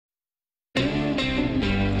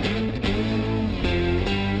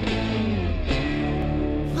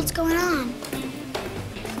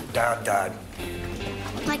Dad died.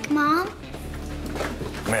 Like Mom?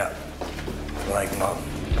 Yeah, like Mom.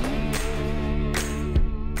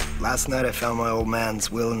 Last night I found my old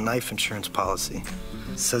man's will and life insurance policy.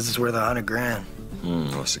 It says it's worth $100 grand.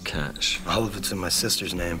 What's the catch? All of it's in my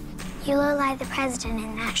sister's name. You look like the president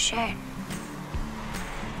in that shirt.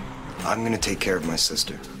 I'm gonna take care of my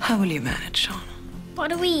sister. How will you manage, Sean?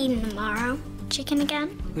 What are we eating tomorrow? Chicken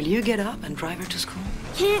again? Will you get up and drive her to school?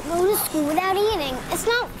 Can't go to school without eating. It's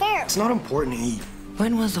not fair. It's not important to eat.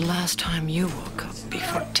 When was the last time you woke up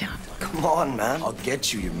before 10? Come on, man. I'll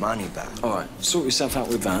get you your money back. All right, sort yourself out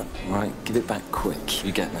with that, all right? Give it back quick.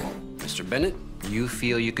 You get me? Mr. Bennett, you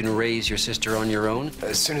feel you can raise your sister on your own?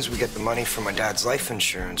 As soon as we get the money from my dad's life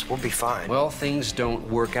insurance, we'll be fine. Well, things don't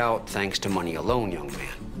work out thanks to money alone, young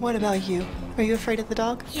man. What about you? Are you afraid of the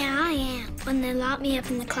dog? Yeah, I am. When they lock me up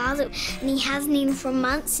in the closet and he hasn't eaten for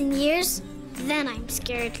months and years, then I'm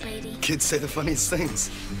scared, lady. Kids say the funniest things.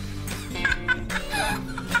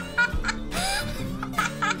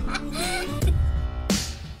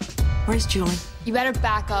 Where's Julie? You better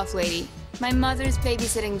back off, lady. My mother's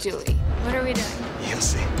babysitting Julie. What are we doing? You'll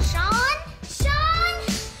see. Sean? Sean?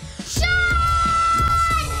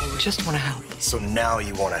 Sean! We just want to help. So now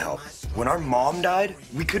you want to help. When our mom died,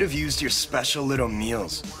 we could have used your special little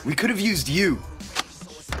meals. We could have used you.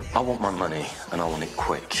 I want my money, and I want it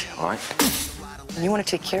quick, all right? You want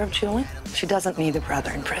to take care of Julie? She doesn't need a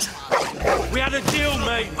brother in prison. We had a deal,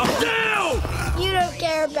 mate. A deal! You don't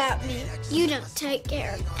care about me. You don't take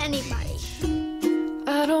care of anybody.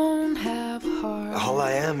 I don't have a heart. All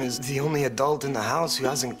I am is the only adult in the house who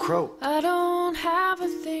hasn't croaked. I don't have a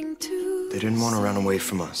thing to They didn't want to run away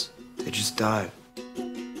from us. They just died.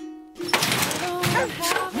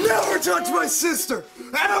 Never touch my sister!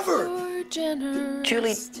 Ever!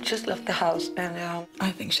 Julie just left the house, and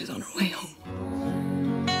I think she's on her way home.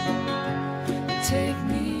 Take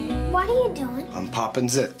me. What are you doing? I'm popping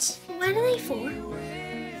zits. What are they for?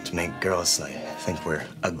 To make girls like think we're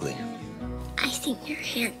ugly. I think you're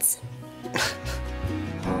handsome.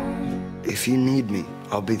 If you need me,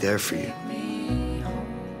 I'll be there for you.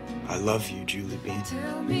 I love you, Julie Bean.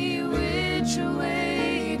 Tell me which way